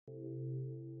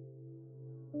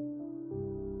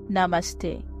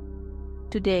Namaste.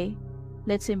 Today,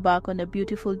 let's embark on a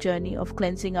beautiful journey of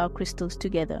cleansing our crystals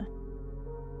together.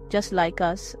 Just like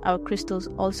us, our crystals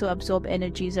also absorb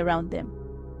energies around them.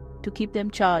 To keep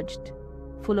them charged,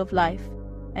 full of life,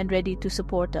 and ready to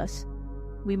support us,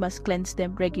 we must cleanse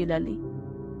them regularly.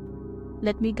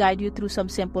 Let me guide you through some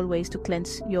simple ways to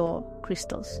cleanse your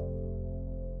crystals.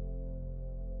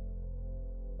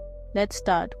 Let's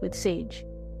start with sage.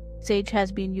 Sage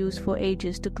has been used for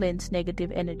ages to cleanse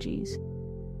negative energies.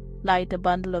 Light a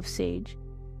bundle of sage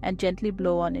and gently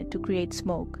blow on it to create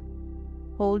smoke.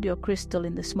 Hold your crystal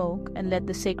in the smoke and let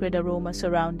the sacred aroma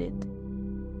surround it.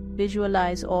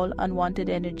 Visualize all unwanted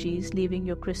energies leaving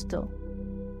your crystal,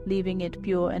 leaving it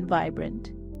pure and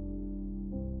vibrant.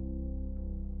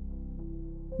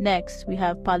 Next, we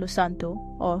have Palo Santo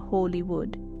or holy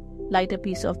wood. Light a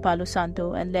piece of Palo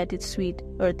Santo and let its sweet,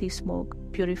 earthy smoke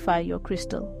purify your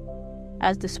crystal.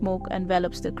 As the smoke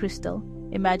envelops the crystal,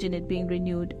 imagine it being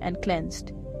renewed and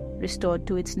cleansed, restored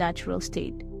to its natural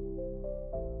state.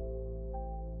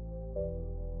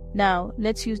 Now,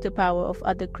 let's use the power of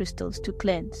other crystals to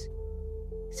cleanse.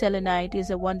 Selenite is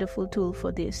a wonderful tool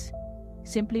for this.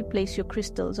 Simply place your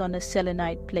crystals on a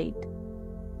selenite plate.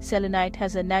 Selenite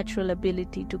has a natural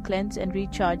ability to cleanse and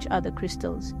recharge other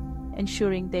crystals,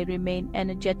 ensuring they remain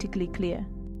energetically clear.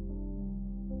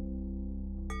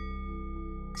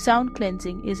 Sound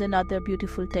cleansing is another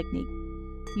beautiful technique.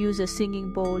 Use a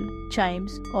singing bowl,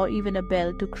 chimes, or even a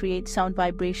bell to create sound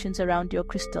vibrations around your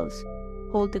crystals.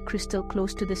 Hold the crystal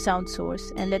close to the sound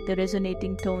source and let the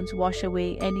resonating tones wash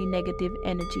away any negative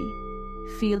energy.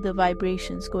 Feel the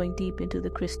vibrations going deep into the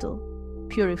crystal,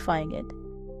 purifying it.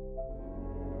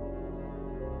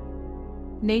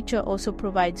 Nature also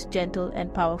provides gentle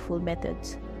and powerful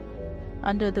methods.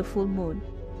 Under the full moon,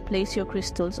 place your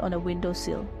crystals on a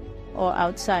windowsill or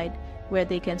outside where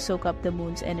they can soak up the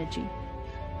moon's energy.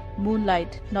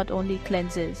 Moonlight not only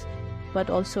cleanses, but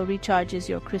also recharges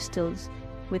your crystals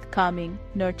with calming,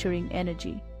 nurturing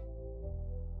energy.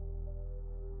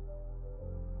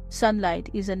 Sunlight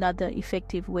is another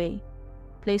effective way.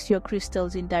 Place your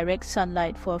crystals in direct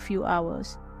sunlight for a few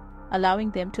hours,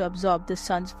 allowing them to absorb the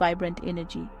sun's vibrant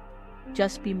energy.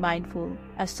 Just be mindful,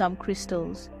 as some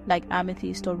crystals, like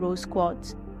amethyst or rose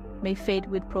quartz, may fade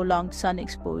with prolonged sun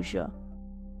exposure.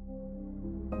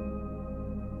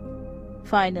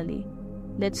 Finally,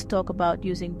 let's talk about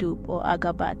using dupe or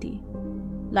agabati.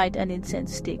 Light an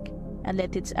incense stick and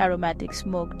let its aromatic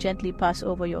smoke gently pass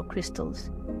over your crystals.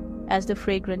 As the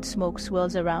fragrant smoke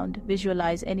swirls around,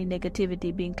 visualize any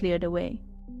negativity being cleared away.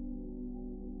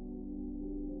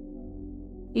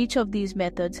 Each of these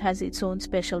methods has its own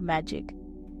special magic.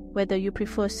 Whether you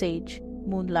prefer sage,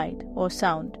 moonlight, or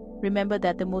sound, remember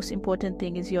that the most important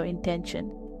thing is your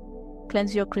intention.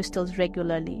 Cleanse your crystals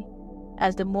regularly,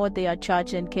 as the more they are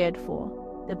charged and cared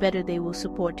for, the better they will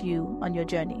support you on your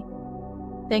journey.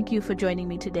 Thank you for joining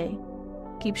me today.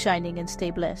 Keep shining and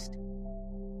stay blessed.